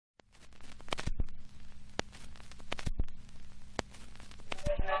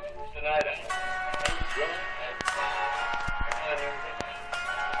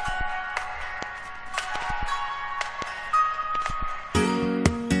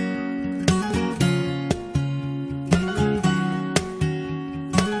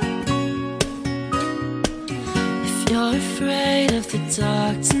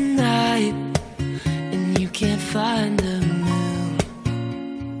dark tonight and you can't find the moon,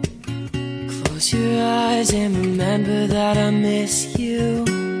 close your eyes and remember that I miss you.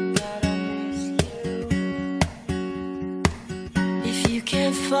 If you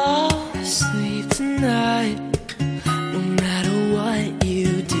can't fall asleep tonight, no matter what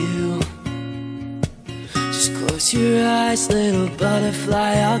you do, just close your eyes, little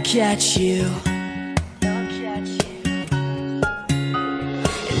butterfly, I'll catch you.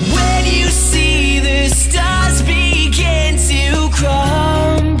 The stars begin to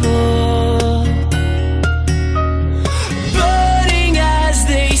crumble, burning as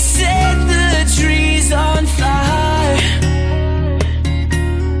they set the trees on fire.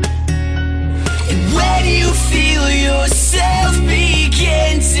 And when you feel yourself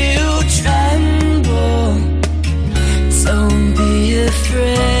begin to tremble, don't be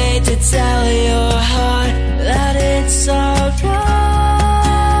afraid to tell your heart that it's alright.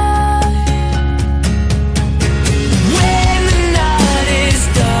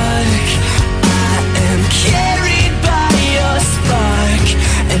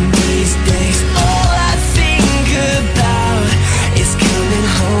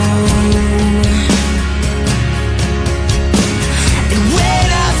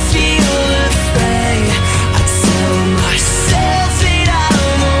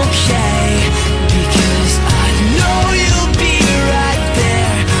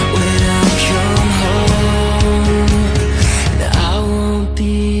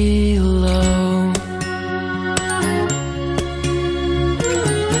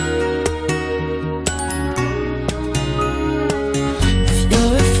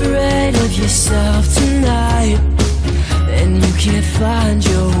 Yourself tonight and you can't find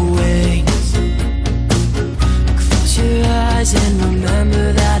your wings, close your eyes and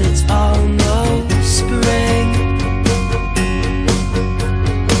remember that it's almost spring.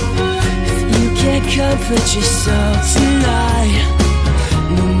 If you can't comfort yourself